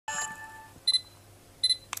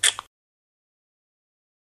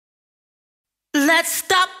Let's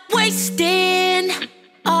stop wasting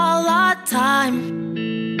all our time.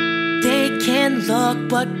 They can look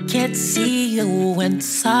but can't see you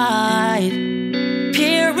inside.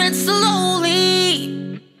 Peering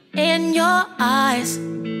slowly in your eyes,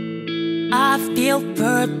 I feel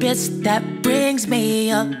purpose that brings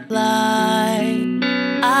me alive.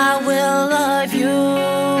 I will love you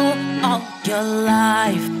all your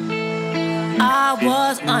life. I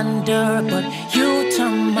was under, but you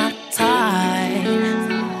turned my tide.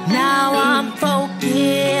 Now I'm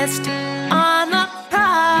focused on the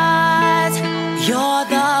prize. You're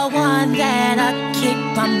the one that I keep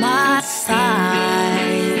by my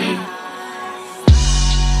side.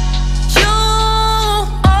 You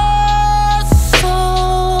are so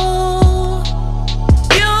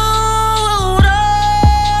beautiful.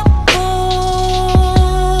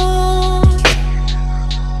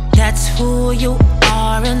 That's who you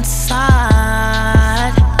are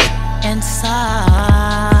inside,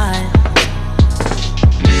 inside.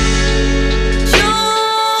 You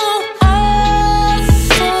are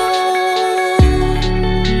so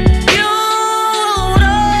beautiful.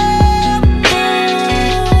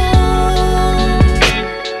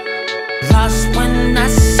 Lost when I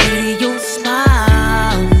see you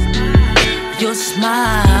smile, you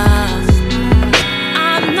smile.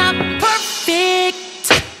 I'm not perfect,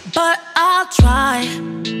 but I'll try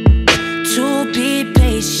to be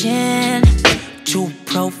patient, to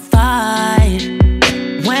provide.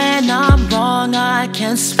 When I'm wrong, I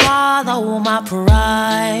can swallow my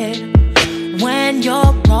pride. When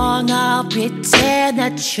you're wrong, I'll pretend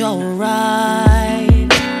that you're right.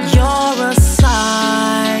 You're a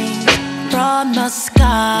sign from the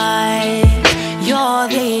sky. You're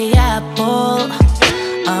the apple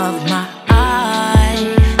of my eye.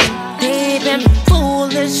 They've been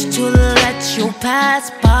foolish to let you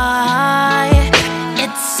pass by.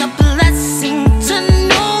 It's a blessing to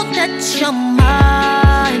know that you're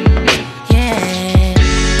mine. Yeah.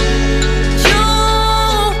 You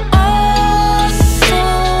are so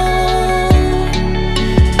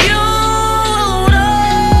beautiful.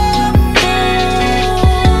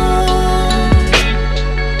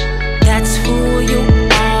 That's who you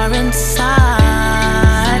are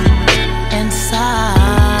inside, inside.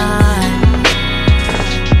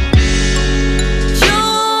 You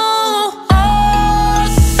are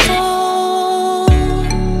so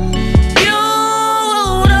beautiful.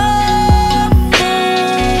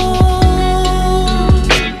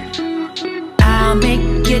 I'll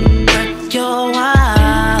make it worth your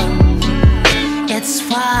while. It's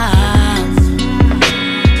wild.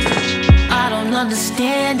 I don't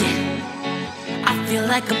understand it. I feel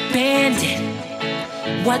like a bandit.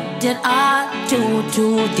 What did I do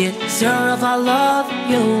to deserve all of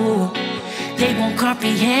you? They won't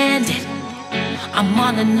comprehend it. I'm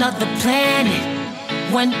on another planet.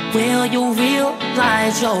 When will you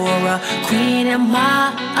realize you're a queen in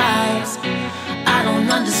my eyes? I don't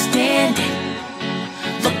understand it.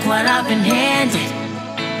 Look what I've been handed.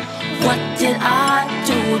 What did I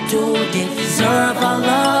do to deserve all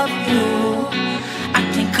of you? I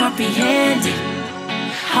can't comprehend it.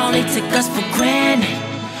 How they took us for granted.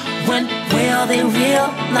 When will they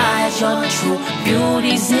realize your true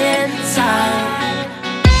beauty's inside?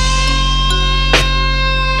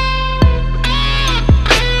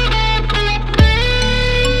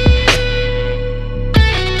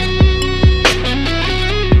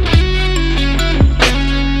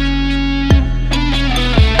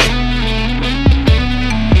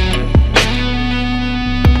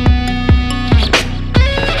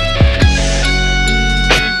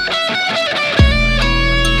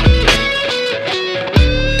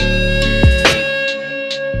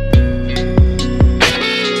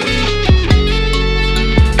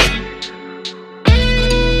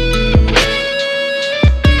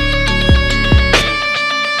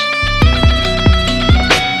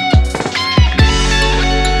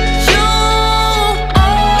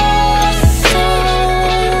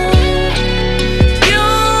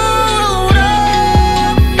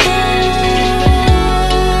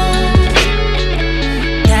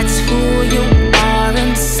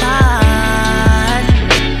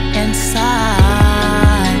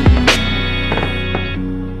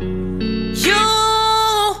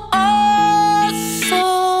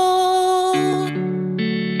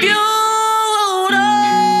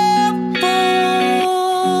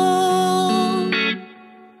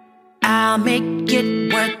 I'll make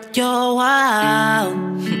it worth your while.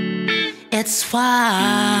 It's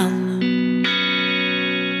wild.